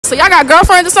So y'all got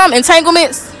girlfriends or something?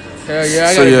 Entanglements? Hell yeah,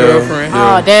 I got a girlfriend.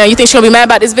 Oh damn, you think she gonna be mad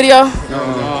about this video?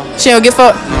 No. She don't give a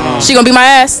fuck? No. She gonna be my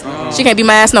ass? No. She can't be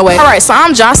my ass no way. Alright, so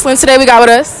I'm Jocelyn. Today we got with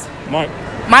us Mike.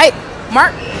 Mike?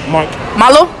 Mark? Mike.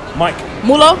 Malo? Mike.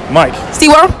 Mulo? Mike.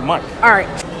 SeaWorld? Mike. Alright.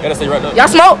 Gotta stay right up. Y'all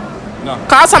smoke? No.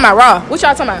 Cause I'm talking about raw. What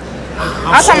y'all talking about?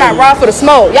 I'm talking about raw for the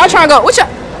smoke. Y'all trying to go, what y'all?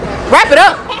 Wrap it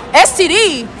up.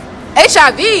 STD.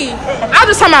 HIV. I'm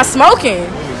just talking about smoking.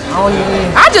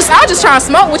 I just trying to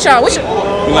smoke with y'all. You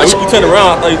turn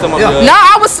around, I thought you talking about No,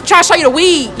 I was trying to show you the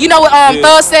weed. You know what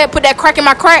Thug said, put that crack in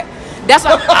my crack? That's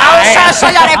what I was trying to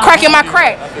show y'all, that crack in my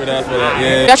crack. I feel that,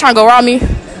 yeah. Y'all trying to go raw me?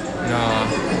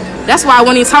 Nah. That's why I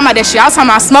wasn't even talking about that shit. I was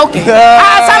talking about smoking.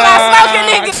 I was talking about smoking,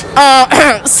 nigga.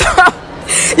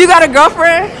 So, you got a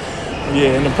girlfriend?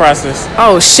 Yeah, in the process.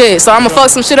 Oh shit. So I'm gonna fuck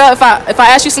some shit up if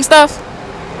I ask you some stuff?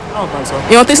 I don't think so.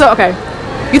 You don't think so? Okay.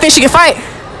 You think she can fight?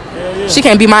 Yeah. She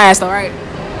can't beat my ass though, right?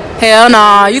 Hell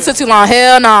nah. You took too long.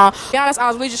 Hell nah. To be honest, I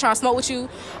was really just trying to smoke with you.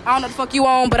 I don't know the fuck you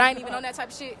on, but I ain't even on that type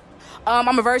of shit.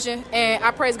 I'm a virgin and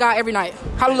I praise God every night.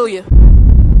 Hallelujah.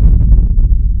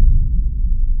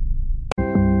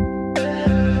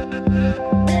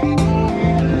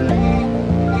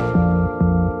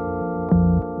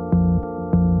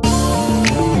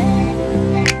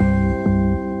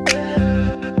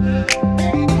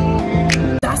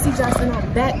 And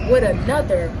I'm back with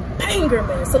another banger,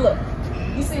 man. So look,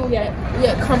 you see we at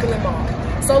Cumberland Mall.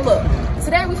 So look,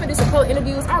 today we finna do some whole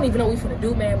interviews. I don't even know what we finna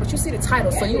do, man, but you see the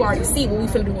title, so you already see what we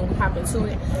finna do when we hop into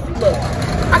it. Look,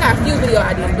 I got a few video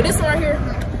ideas, but this one right here,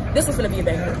 this one's finna be a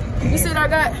banger. You see what I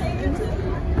got?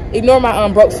 Ignore my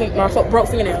broke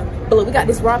fingernail. But look, we got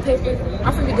this raw paper.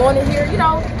 I'm finna be going in here. You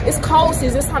know, it's cold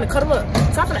season. It's time to cut them up.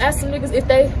 So I'm finna ask some niggas if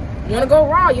they wanna go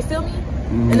raw. You feel me?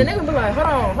 And then they gonna be like, hold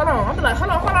on. I'm be like,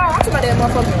 hold on. I'm talking about that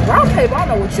motherfucking raw paper. I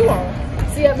don't know what you on.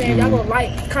 See ya, man. Y'all gonna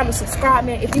like, comment, subscribe,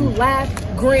 man. If you laugh,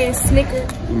 grin, snicker,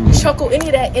 chuckle, any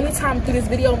of that, anytime through this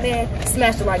video, man,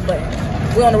 smash the like button.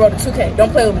 We're on the road to 2K.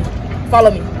 Don't play with me.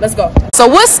 Follow me. Let's go. So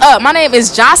what's up? My name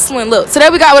is Jocelyn. Look, today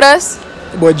we got with us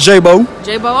Boy, J-Bo.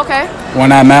 J-Bo, okay.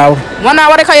 One eye mouth. One eye,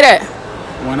 why they call you that?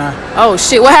 One eye. Oh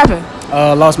shit, what happened?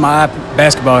 Lost my eye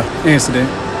basketball incident.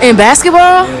 In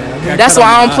basketball? Yeah, that's why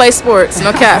I don't play sports.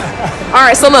 No cap. All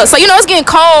right, so look, so you know it's getting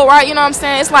cold, right? You know what I'm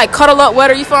saying? It's like cuddle up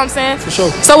weather. You feel what I'm saying? For sure.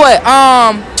 So what?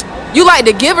 You like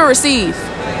to give or receive?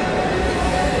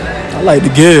 I like to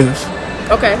give.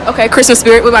 Okay. Christmas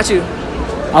spirit. What about you?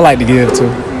 I like to give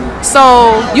too.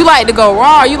 So you like to go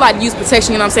raw? Or you like to use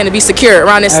protection? You know what I'm saying? To be secure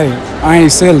around this. Hey, I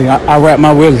ain't silly. I wrap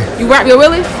my willy. You wrap your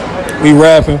willy? We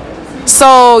rapping.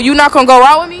 So you not gonna go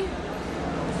raw with me?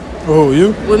 Oh,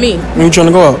 you? With me? When you trying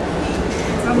to go out?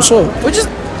 What's up? What?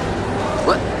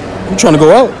 You trying to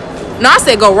go out? No, I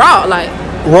said go raw, like.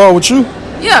 Raw with you?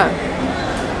 Yeah.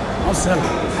 I'm celibate.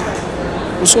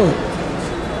 What's up?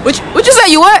 What you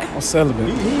say? You what? I'm celibate.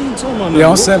 He ain't talking about Yeah,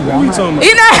 I'm celibate. What you talking about?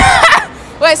 You know?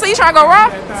 Wait, so you trying to go raw?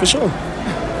 For sure.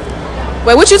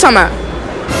 Wait, what you talking about?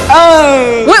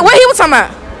 What he was talking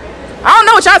about? I don't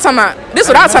know what y'all talking about. This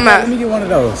what I talking about. Let me get one of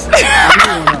those.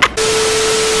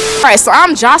 All right, so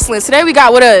I'm Jocelyn. Today we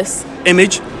got with us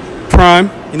Image.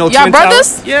 Prime. You know, y'all Twin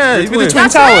brothers? Towers? Yeah, we the twins. Twin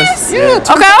Towers. Yeah.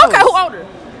 Okay. Who older?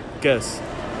 Guess.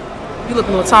 You look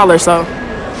a little taller, so.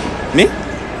 Me?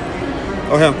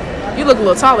 Or him? You look a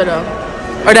little taller though.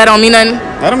 Or that don't mean nothing?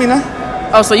 I don't mean that.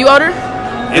 Oh, so you older?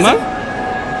 Is it?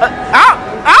 I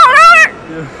don't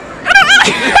know.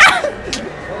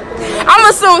 I'm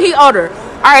assuming he older.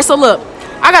 All right, so look,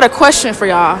 I got a question for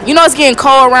y'all. You know it's getting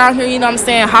cold around here, you know what I'm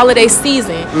saying? Holiday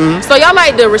season. So y'all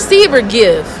like the receive or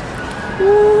give?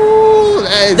 Ooh,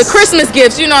 the Christmas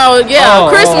gifts, you know,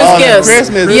 Christmas gifts.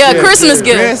 Christmas gifts.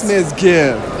 Christmas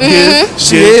gift.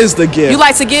 She is the gift. You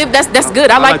like to give? That's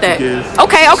good. I like that.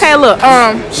 Okay, look.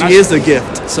 She is the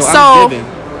gift. So I'm giving.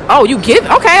 Oh, you give?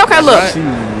 Okay, look.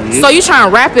 So you trying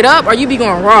to wrap it up or you be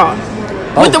going raw?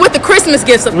 With the Christmas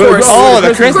gifts, of course. Oh,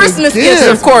 the Christmas gifts,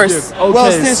 of course. Okay,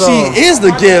 well, since she is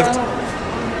the gift,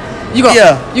 you gonna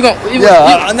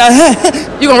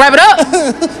wrap it up?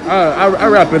 I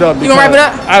wrap it up. You gonna wrap it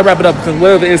up? I wrap it up because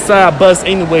whatever inside busts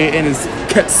anyway and it's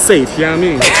kept safe. You know what I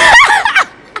mean?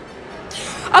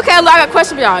 Okay, look, I got a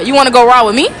question for y'all. You want to go raw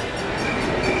with me?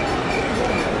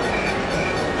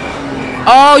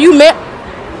 Oh, you met?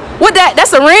 What that?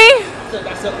 That's a ring?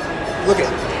 look at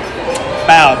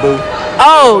bow, boo.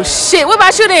 Oh shit! What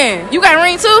about you then? You got a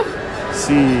ring too?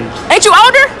 See. Ain't you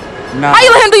older? Nah. How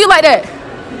you let him do you like that?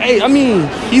 Hey, I mean,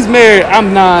 he's married.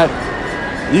 I'm not.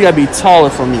 You gotta be taller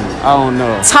for me. I don't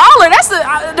know. Taller? That's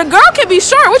the girl can be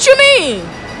short. What you mean?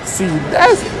 See,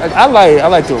 that's I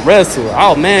like to wrestle.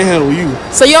 I'll manhandle you.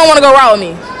 So you don't want to go raw with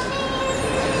me?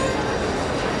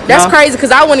 That's crazy,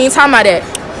 because I wasn't even talking about that.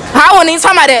 I wasn't even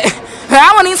talking about that.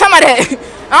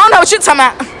 I don't know what you talking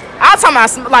about. I was talking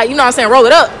about, like, you know what I'm saying, roll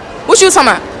it up. What you talking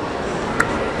about?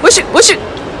 What you was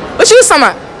talking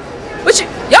about?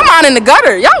 Y'all mind in the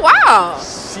gutter. Y'all wow.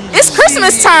 It's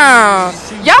Christmas time.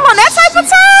 Y'all on that type of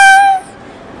time?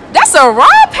 That's a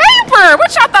raw paper.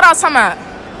 What y'all thought I was talking about?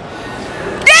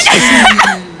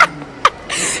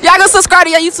 Y'all go subscribe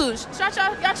to your YouTube. Shout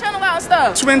y'all channel out and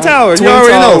stuff. Twin Towers. Twin You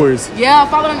already Towers. know. Yeah,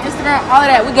 follow them on Instagram, all of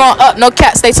that. We going up. No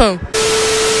cap. Stay tuned.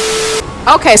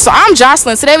 Okay, so I'm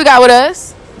Jocelyn. Today we got with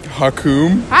us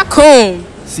Hakum.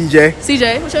 CJ.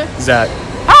 CJ. What's your? Zach.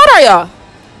 How old are y'all?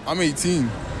 I'm 18.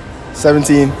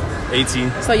 17.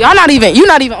 18. So you're not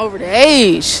even over the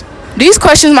age. These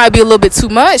questions might be a little bit too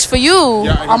much for you.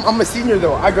 Yeah, I'm a senior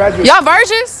though. I graduated. Y'all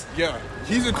virgins? yeah.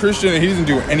 He's a Christian and he doesn't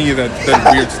do any of that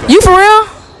weird stuff. You for real?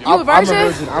 You a I'm a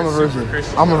virgin? virgin.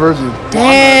 I'm a virgin.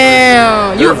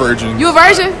 Damn. You're a virgin. You a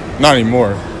virgin? Not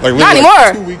anymore. Like Not literally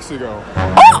anymore? 2 weeks ago.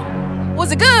 Oh,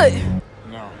 was it good?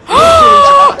 No.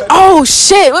 Oh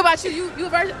shit. What about you? You a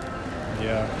virgin?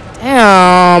 Yeah.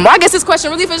 Damn. Well, I guess this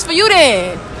question really fits for you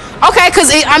then. Okay, cause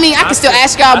I can still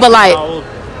ask y'all, but like,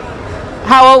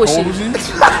 how old was How she? old was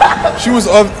she? She was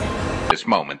of. This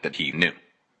moment that he knew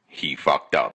he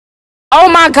fucked up. Oh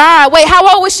my God. Wait, how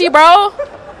old was she, bro?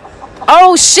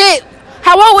 Oh shit.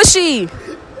 How old was she?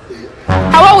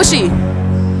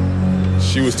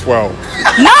 She was 12.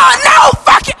 No,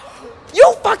 fucking.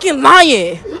 You fucking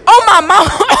lying. Oh my mom.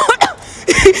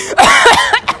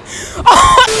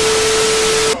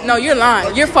 No, you're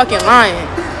lying. You're fucking lying.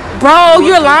 Bro,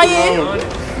 you're lying.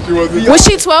 She wasn't. Was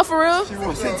she 12 for real? She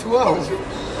wasn't 12.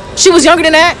 She was younger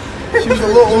than that? She was a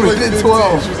little older than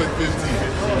 12. She was like 15.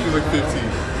 She was like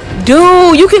 15.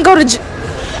 Dude, you can go to...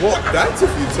 Well, that's if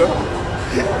you tell.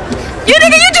 You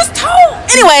nigga, you just told.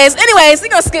 Anyways, we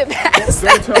gonna skip past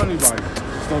Don't that. tell anybody. Just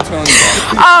don't tell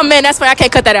anybody. Oh man, that's fine. I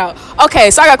can't cut that out. Okay,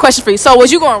 so I got a question for you. So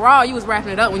was you going raw or you was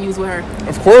wrapping it up when you was with her?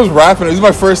 Of course, rapping. This is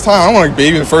my first time. I don't want to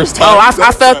baby the first time. Oh, I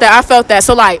felt that.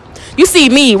 So like, you see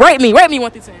me, rate me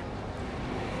 1 through 10.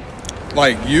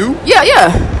 Like you? Yeah.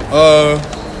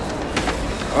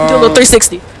 Do a little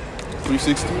 360.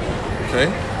 360.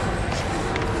 Okay.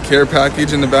 Care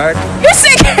package in the back. You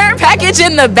see care package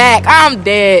in the back. I'm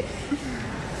dead.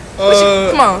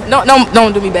 Come on,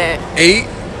 don't do me bad.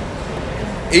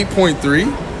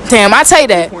 8.3. Damn, I tell you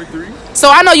that. 8.3. So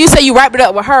I know you say you wrapped it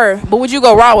up with her, but would you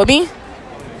go raw with me?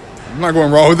 I'm not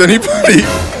going wrong with anybody.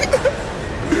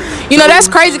 You know that's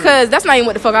crazy because that's not even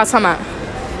what the fuck I was talking about.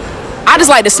 I just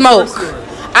like to smoke.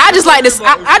 I just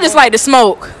like to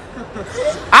smoke.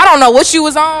 I don't know what you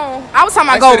was on. I was talking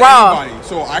about go said raw. anybody,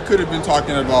 so I could have been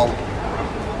talking about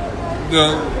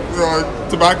the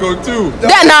tobacco too.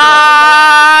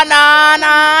 Nah.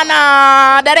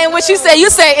 That ain't what you said. You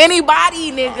said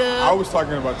anybody, nigga. I was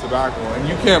talking about tobacco, and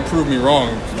you can't prove me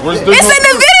wrong. It's in the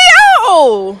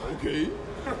video. Okay.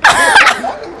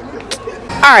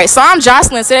 All right, so I'm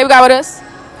Jocelyn. Today we got with us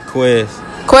Quiz.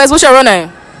 Quez. What's your real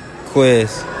name?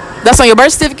 Quiz. That's on your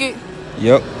birth certificate.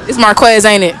 Yep. It's Marquez,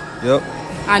 ain't it? Yep.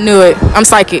 I knew it. I'm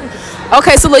psychic.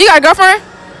 Okay, so look, you got a girlfriend?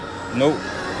 Nope.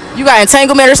 You got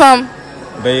entanglement or something?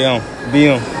 BM.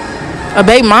 A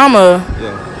baby mama.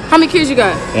 Yeah. How many kids you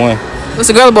got? 1. What's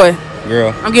a girl or boy?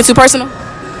 Girl. I'm getting too personal.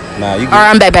 Nah, you All right,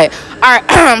 I'm back. All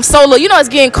right, so look, you know it's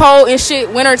getting cold and shit,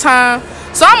 winter time.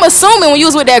 So I'm assuming when you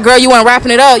was with that girl, you weren't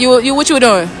wrapping it up. You what you were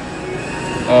doing?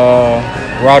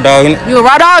 Raw dogging it. You were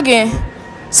raw dogging.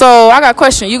 So I got a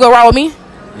question. You go raw with me?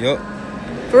 Yep.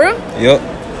 For real? Yep.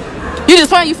 You just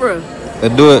playing? You for real?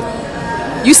 Let's do it.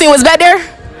 You seen what's back there? A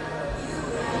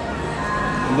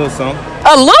little something.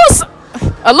 A little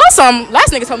something.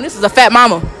 Last nigga told me this is a fat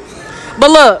mama.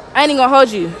 But look, I ain't even gonna hold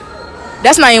you.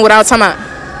 That's not even what I was talking about.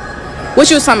 What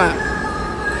you was talking about?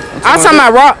 I was talking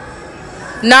about raw.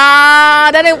 Nah,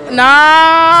 that ain't.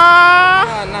 Nah.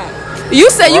 You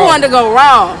said you wanted to go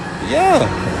raw. Yeah.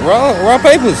 Raw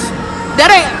papers.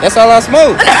 That ain't. That's all I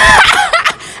smoke.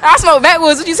 I smoke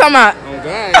backwoods. What you talking about? Oh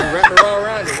God, you wrap it all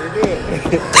around it. We're good.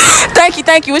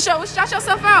 Thank you. Shout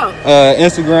yourself out.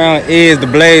 Instagram is the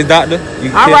Blaze Doctor.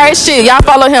 All right, shit. Y'all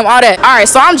follow him. All that. All right.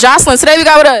 So I'm Jocelyn. Today we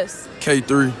got with us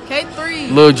K3.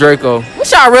 K3. Lil Draco.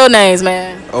 What's y'all real names,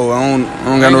 man? Oh, I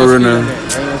don't got no real name.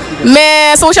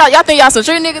 Man, so what y'all think y'all some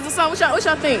street niggas or something? What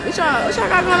y'all think? What y'all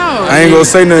got going on? I ain't gonna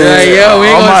say nothing. Yeah, we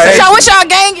ain't gonna say. What y'all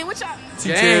ganging? What y'all?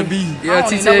 T10B. Yeah, I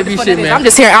don't even know what the T10B fuck shit, that is. man. I'm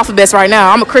just hearing alphabets right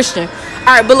now. I'm a Christian. All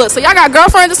right, but look, so y'all got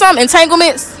girlfriends or something?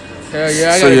 Entanglements? Hell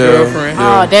yeah, I got a girlfriend.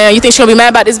 Oh, damn. You think she gonna be mad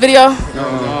about this video?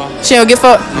 No. She ain't gonna give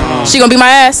fuck? She gonna be my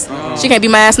ass? She can't be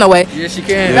my ass, no way. Yeah, she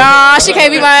can. Nah, she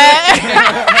can't be my ass.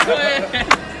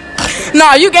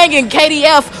 No, you ganging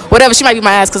KDF, whatever. She might be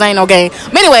my ass because I ain't no gang.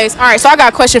 But anyways, all right. So I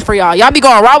got a question for y'all. Y'all be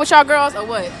going raw with y'all girls or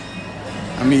what?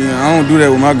 I mean, I don't do that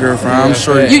with my girlfriend. I'm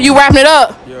sure. You wrapping it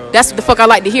up? That's what the fuck I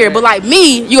like to hear. But like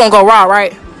me, you gonna go raw,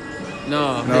 right?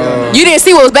 No. You didn't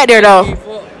see what was back there though.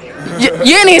 You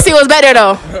didn't even see what was back there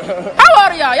though. How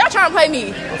old are y'all? Y'all trying to play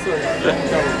me?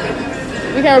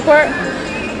 We can't record?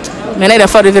 Man, they done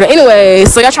fucked the video. Anyway,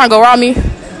 so y'all trying to go raw me?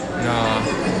 Nah.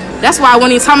 That's why I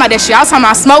wasn't even talking about that shit. I was talking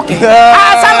about smoking.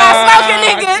 I was talking about smoking,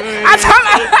 nigga. I was talking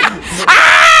about...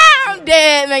 I'm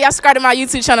dead, man. Y'all subscribe to my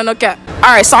YouTube channel, no cap. All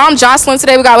right, so I'm Jocelyn.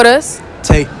 Today we got with us...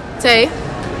 Tay.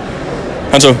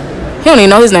 Huncho. He don't even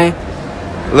know his name.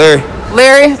 Larry.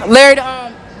 Larry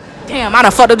the, damn, I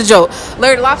done fucked up the joke.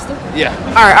 Larry the Lobster? Yeah.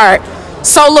 All right.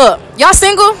 So, look. Y'all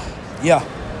single? Yeah.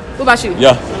 What about you?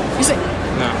 Yeah. You single?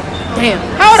 No. Damn.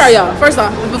 How old are y'all? First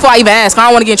off, before I even ask, I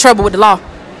don't want to get in trouble with the law.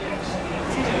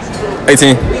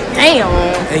 18. Damn.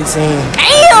 18.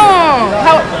 Damn.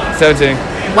 How... 17.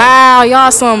 Wow,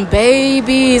 y'all some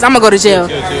babies. I'm gonna go to jail.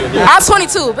 I'm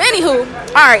 22, but anywho.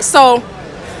 All right, so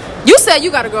you said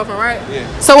you got a girlfriend, right?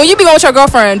 Yeah. So when you be going with your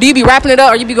girlfriend, do you be wrapping it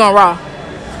up or you be going raw?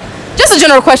 Just a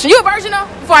general question. You a virgin though?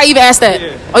 Before I even ask that.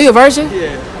 Yeah. Oh, you a virgin?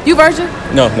 Yeah. You virgin?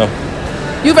 No.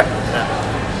 You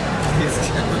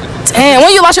Damn,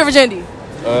 when you lost your virginity?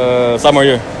 Sophomore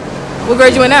year. What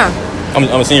grade you in now? I'm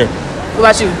a senior. What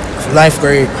about you? Ninth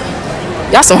grade.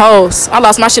 Y'all some hoes. I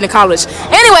lost my shit in college.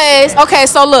 Anyways, okay,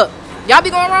 so look. Y'all be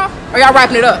going raw or y'all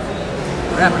wrapping it up?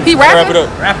 He rapping? Wrap it up.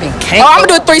 Rapping Oh, can't. I'm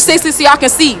gonna do a 360 so y'all can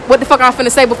see what the fuck I'm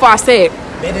finna say before I say it.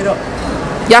 Bend it up.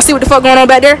 Y'all see what the fuck going on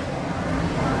back there?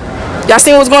 Y'all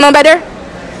see what's going on back there?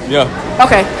 Yeah.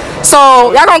 Okay.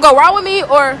 So y'all gonna go raw with me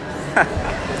or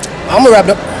I'm gonna wrap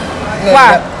it up.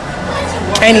 why?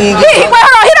 Can't even Wait, get.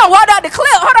 hold on. He done walked out the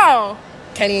clip. Hold on.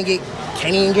 Can't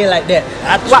even get like that.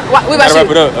 Why, we about Gotta wrap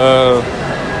you? it up.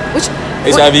 Which,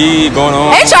 HIV going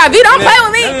on. HIV, don't play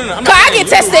with me. No, I'm Cause not I get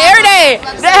saying tested every day.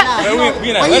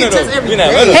 We in Atlanta though. We in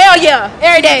Atlanta. Hell yeah,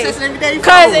 every day.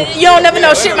 Cause you don't never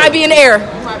know, shit might be in the air.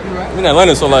 We in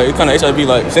Atlanta, so like it kind of HIV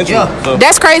like central. Yeah. So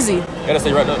That's crazy. gotta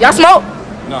stay right up. Y'all smoke?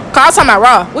 No. Cause I was talking about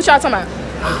raw. What y'all talking about?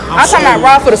 I was talking about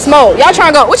raw for the smoke. Y'all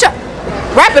trying to go? What y'all?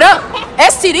 Wrap it up.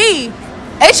 STD,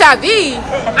 HIV.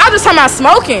 I was just talking about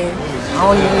smoking.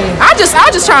 I just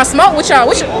trying to smoke with y'all.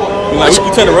 Like,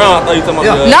 you turn around, I thought you talking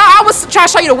about No, I was trying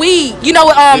to show you the weed. You know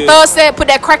what Thug said? Put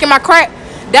that crack in my crack.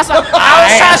 That's what I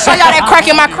was trying to show y'all, that crack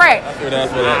in my crack. I feel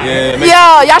that. Yeah.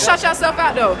 Yeah, y'all shout yourself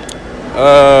out though.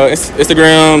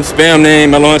 Instagram, spam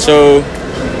name, Melon Show,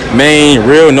 main,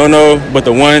 real, no, but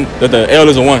the L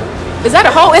is a 1. Is that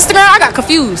a whole Instagram? I got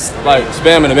confused. Like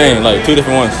spam and the main, like 2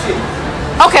 different ones.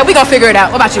 Okay, we gonna figure it out.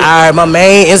 What about you? Alright, my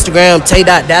main Instagram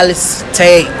Tay.Dallas,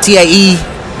 TAE.DALLS.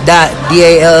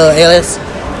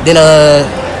 Then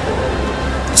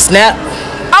Snap.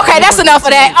 Okay, that's enough of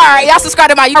that. All right, y'all subscribe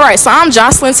to my. All right, so I'm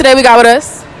Jocelyn. Today we got with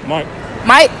us Mike.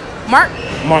 Mark,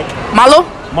 Mike. Malo,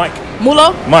 Mike.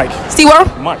 Mulo, Mike. SeaWorld.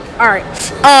 Mike. All right.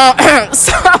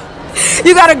 So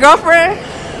you got a girlfriend?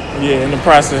 Yeah, in the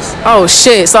process. Oh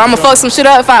shit. So I'm gonna fuck some shit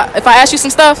up if I ask you some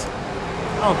stuff.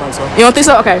 I don't think so. You don't think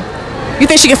so? Okay. You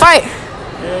think she can fight?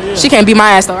 Yeah. She can't beat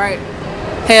my ass though, right?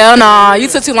 Hell nah. You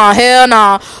took too long. Hell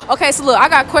nah. Okay, so look, I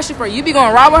got a question for you. You be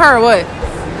going raw with her or what?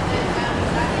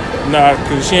 Nah,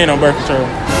 cause she ain't on birth control.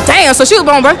 Damn. So she was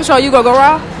on birth control. You gonna go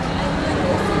raw?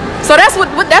 So that's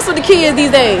what the key is these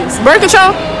days. Birth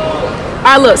control.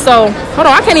 All right, look. So hold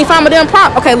on. I can't even find my damn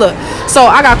prop. Okay, look. So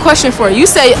I got a question for you. You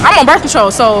say I'm on birth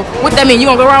control. So what that mean? You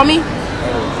gonna go raw with me?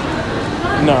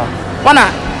 Nah. Why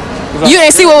not? You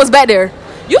didn't see what was back there.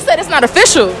 You said it's not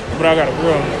official. But I got a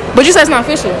girl. But you said it's not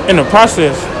official. In the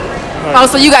process. Oh,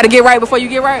 so you got to get right before you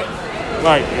get right.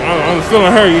 Like, I'm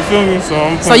feeling her, you feel me?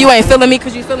 So you ain't feeling me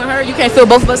because you feeling her? You can't feel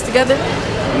both of us together?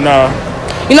 Nah.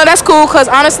 You know, that's cool because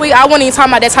honestly, I wasn't even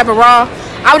talking about that type of raw.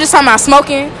 I was just talking about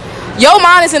smoking. Your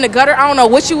mind is in the gutter. I don't know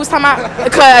what you was talking about.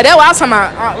 Because that's what I was talking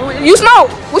about. You smoke.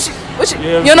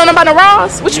 You don't know nothing about the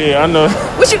raws? Yeah, I know.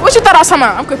 What you thought I was talking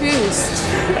about? I'm confused.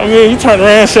 I mean, you turned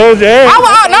around and showed your ass.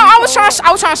 I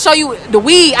was trying to show you the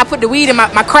weed. I put the weed in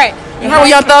my crack. You heard what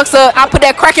Young Thug said? I put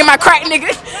that crack in my crack,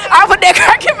 nigga. I put that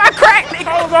crack in my crack, nigga.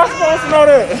 How was I supposed to know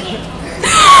that?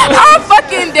 I'm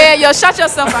fucking dead. Yo, shut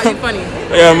yourself out. You funny.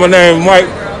 Yeah, my name Mike.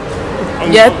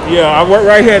 Yeah. Yeah, I work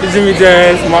right here at the Jimmy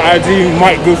Jazz. My IG,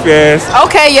 Mike Goofy Ass.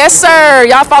 Okay, yes sir.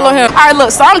 Y'all follow him. All right,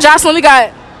 look. So I'm Jocelyn. We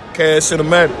got Cash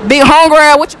Cinematic. Big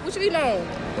Homegirl. What you know?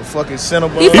 A fucking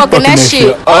Cinnabon. He fucking that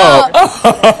shit up.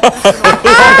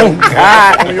 Oh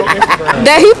God.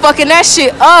 That he fucking that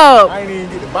shit up. I ain't even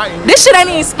get the bite. This shit ain't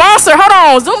even sponsored. Hold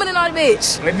on, zooming in on the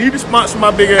bitch. They need to sponsor my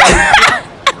big ass.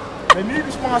 They need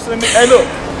to sponsor me. Hey, look.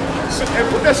 Hey,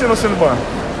 put that shit on Cinnabon.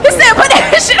 He said put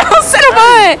that shit on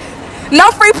Cinnabon.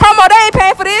 No free promo. They ain't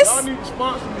paying for this. Y'all need to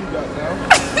sponsor me,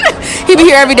 goddamn. He be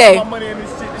here every day. My money in this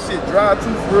shit. This shit dry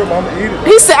too for real, but I'ma eat it.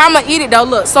 He said I'ma eat it though.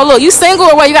 Look, so look, you single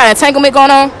or what? You got an entanglement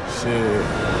going on? Shit.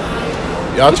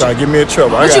 Y'all trying to get me in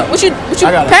trouble. What you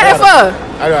paying for?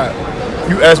 I got.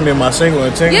 You asked me, am I single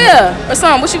entanglement? Yeah, or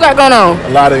something. What you got going on? A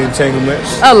lot of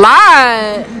entanglements. A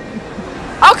lot.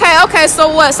 Okay.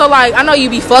 So what? So like, I know you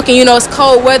be fucking. You know it's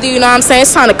cold weather. You know what I'm saying?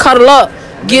 It's time to cuddle up,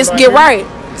 get right.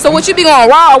 So what you be going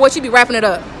raw or what you be wrapping it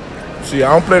up? See,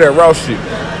 I don't play that raw shit.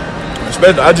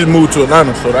 Especially, I just moved to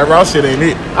Atlanta, so that raw shit ain't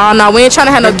it. Oh no, we ain't trying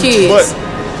to have no kids.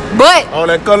 But all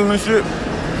that cuddling and shit,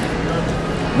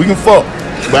 we can fuck.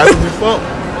 But after we fuck,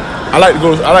 I like to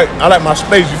go. I like my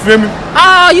space. You feel me?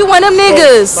 Oh, you one of them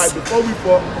niggas. So, like before we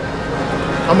fuck,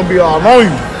 I'm gonna be all on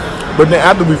you. But then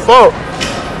after we fuck,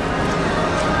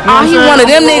 oh, he one of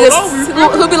them niggas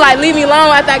who be like, leave me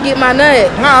alone after I get my nut.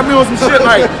 Nah, I be on some shit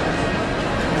like,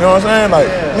 you know what I'm saying? Like,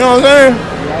 you know what I'm saying?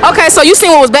 Okay, so you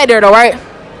seen what was back there though, right?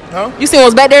 Huh? You seen what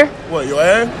was back there? What, your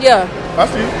ass? Yeah. I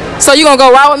see. So you gonna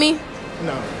go raw with me?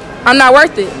 No. I'm not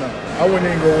worth it. No. I wouldn't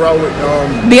even go raw with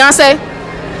Beyonce?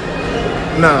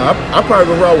 Nah, I probably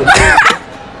go raw with Meg.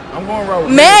 I'm going raw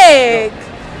with Meg.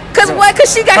 Cause what?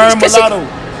 Cause she got her mulatto.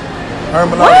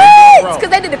 What? Cause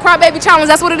they did the crybaby challenge.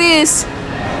 That's what it is.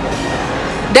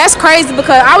 That's crazy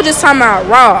because I was just talking about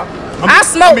raw. I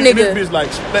smoke, nigga. This bitch like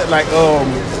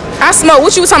I smoke.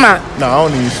 What you was talking about? No, I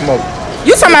don't even smoke.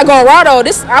 You talking about going raw though?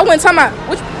 This I wasn't talking about.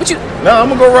 What you? No, I'm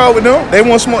gonna go raw with them. They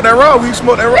want to smoke that raw. We can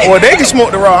smoke that raw. Or they can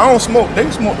smoke the raw. I don't smoke. They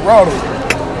can smoke the raw though.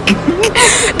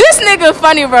 This nigga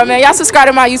funny, bro, man. Y'all subscribe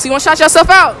to my YouTube. You wanna shout yourself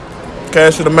out?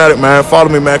 Cash to the Matic, man. Follow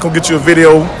me, man. Come get you a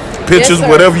video, pictures, Yes,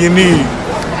 whatever you need.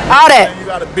 All that. You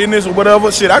got a business or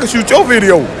whatever, shit, I can shoot your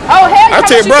video. Oh, hell yeah. I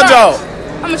take bro job.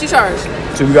 How much you charge?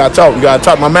 See, we gotta talk. You gotta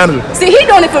talk to my manager. See, he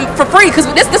doing it for free because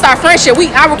this our friendship.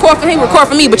 I record for him, he record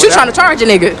for me, but you trying to charge a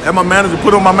nigga. And my manager,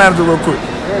 put on my manager real quick.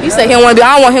 He said he don't want to be.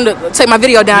 I don't want him to take my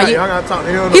video down. Yeah, I gotta talk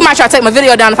to him. He might try to take my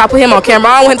video down if I put him on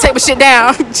camera. I don't want him to take my shit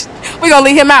down. We gonna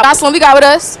leave him out. That's one we got with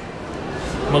us.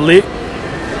 Malik.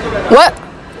 What?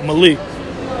 Malik.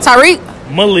 Tariq.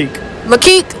 Malik.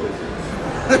 Lakeek.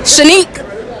 Shanique.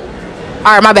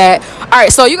 All right, my bad. All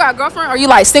right, so you got a girlfriend? Or you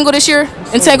like single this year?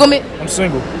 Entanglement? I'm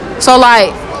single. So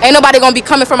like, ain't nobody gonna be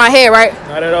coming for my head, right?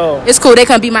 Not at all. It's cool. They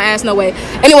can't beat my ass no way.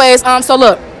 Anyways, so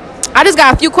look, I just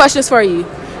got a few questions for you.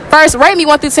 First, rate me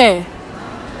 1 through 10.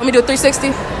 Let me do a 360.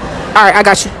 All right, I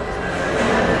got you.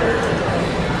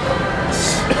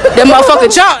 That motherfucker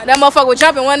jump. That motherfucker was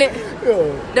jumping, wasn't it?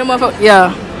 Yeah. That motherfucker.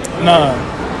 Yeah. Nah.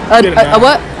 A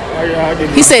what?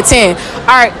 He said 10. All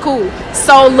right, cool.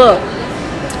 So look,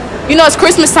 you know it's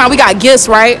Christmas time. We got gifts,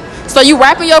 right? So you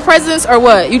wrapping your presents or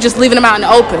what? You just leaving them out in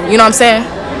the open? You know what I'm saying?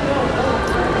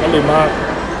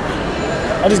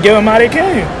 I just give them how they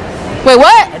came. Wait,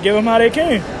 what? I give them how they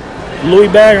came. Louis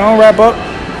bag, I don't wrap up.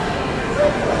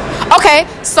 Okay,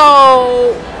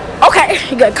 so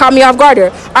you got caught me off guard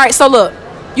there. All right, so look,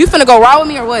 you finna go raw with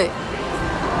me or what?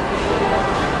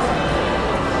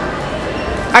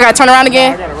 I gotta turn around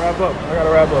again. Nah, I gotta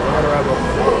wrap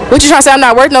up. What you trying to say? I'm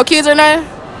not worth no kids or nothing?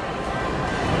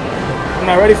 I'm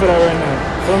not ready for that right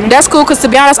now. Feel me? That's cool, cause to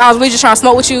be honest, I was really just trying to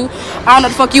smoke with you. I don't know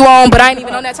the fuck you on, but I ain't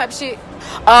even on that type of shit.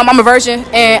 I'm a virgin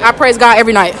and I praise God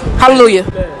every night. Hallelujah.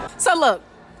 So look,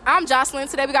 I'm Jocelyn.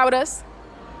 Today we got with us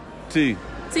T.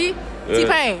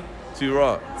 T-Pain.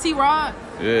 T-Rod. T-Rod.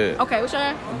 Yeah. Okay, what's your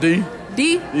name? D.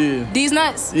 D? Yeah. D's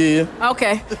nuts? Yeah.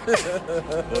 Okay.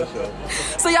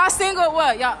 So y'all single or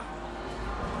what? Y'all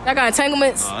got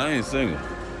entanglements? No, I ain't single.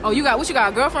 Oh, you got, what you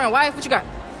got? A girlfriend, wife? What you got?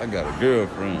 I got a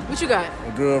girlfriend. What you got?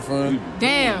 A girlfriend.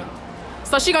 Damn.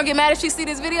 So she gonna get mad if she see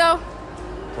this video?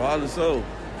 Probably so.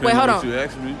 Wait, hold on. You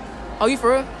ask me. Oh, you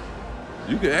for real?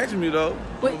 You can ask me though.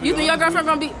 What, you think your girlfriend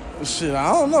gonna be? Shit,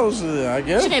 I don't know. Shit, I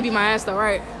guess. She can't beat my ass though,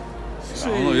 right? I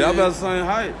don't know. Y'all about the same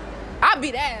height. I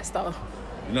beat ass though.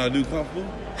 You know I do kung fu?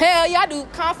 Hell yeah, I do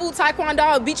kung fu,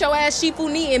 taekwondo, beat your ass,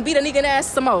 shifu knee, and beat a nigga in the ass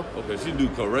some more. Okay, she do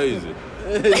crazy.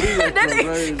 That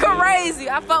nigga crazy.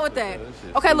 I fuck with that.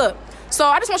 Okay, look. So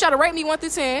I just want y'all to rate me 1 through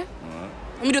 10.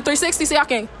 Let me do 360 so y'all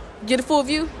can get a full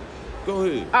view. Go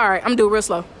ahead. All right, I'm gonna do it real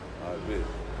slow. All right, bet.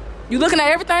 You looking at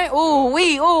everything? Ooh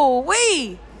wee, ooh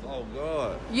wee. Oh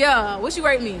God. Yeah, what you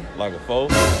rate me? Like a 4?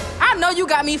 I know you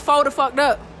got me 4 to fucked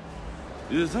up.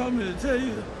 You just told me to tell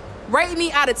you. Rate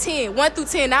me out of 10, 1 through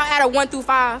 10. Now add a 1 through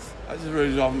 5. I just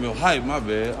raised you off of your height. My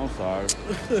bad. I'm sorry.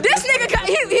 This nigga,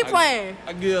 he playing.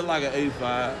 I give it like an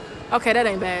 8.5. Okay, that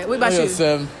ain't bad. What about you?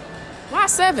 7. Why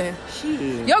 7?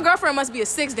 Shit. Your girlfriend must be a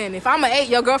 6 then. If I'm an 8,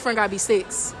 your girlfriend gotta be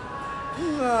 6.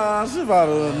 Nah, she's about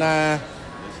a 9.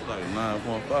 Like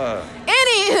 9.5.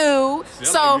 Anywho, See,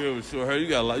 so I like girls with short hair. You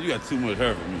got too much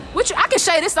hair for me. I can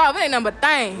shave this off. It ain't nothing but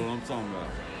That's thing. what I'm talking about.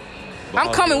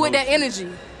 I'm coming with that energy.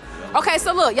 Okay,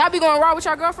 so look, y'all be going raw with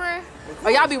your girlfriend?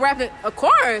 Or y'all be rapping? Of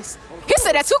course. He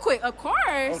said that too quick. Of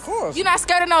course. Of course. You not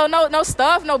scared of no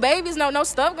stuff, no babies, no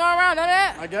stuff going around, none of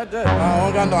that? I got that.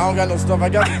 I don't got no stuff. I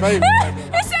got the baby.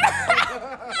 He said.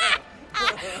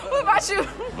 What about you?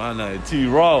 My name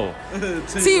T-Raw.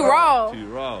 T-Raw.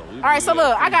 T-Raw. All right, so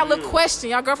look, I got a little question.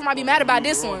 Y'all girlfriend might be mad about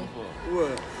this one.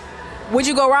 What? Would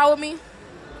you go raw with me?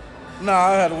 Nah,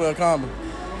 I had to wear a condom.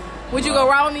 Would you go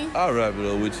raw with me? I'll wrap it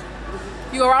up with you.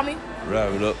 You go raw with me?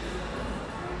 Wrap it up.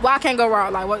 Well, I can't go raw.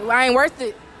 Like, what, I ain't worth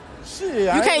it.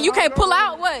 Shit. You can't pull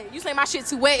out. What? You say my shit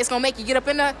too wet? It's gonna make you get up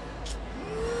in there.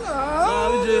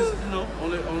 No, it's just,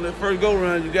 on that first go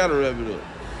round, you gotta wrap it up.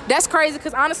 That's crazy,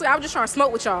 because honestly, I was just trying to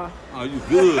smoke with y'all. Oh, you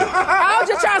good. I was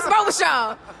just trying to smoke with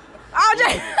y'all.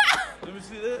 Let me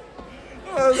see that.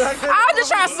 I was just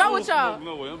trying to smoke with y'all.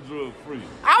 No way, I'm drug free.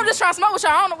 I was just trying to smoke with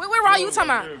y'all. I don't know. Where raw you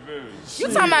talking about? You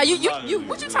talking about,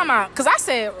 what you talking about? Because I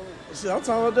said, Shit, I'm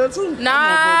talking about that too. nah,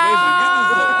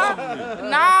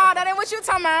 that ain't what you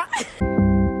talking about.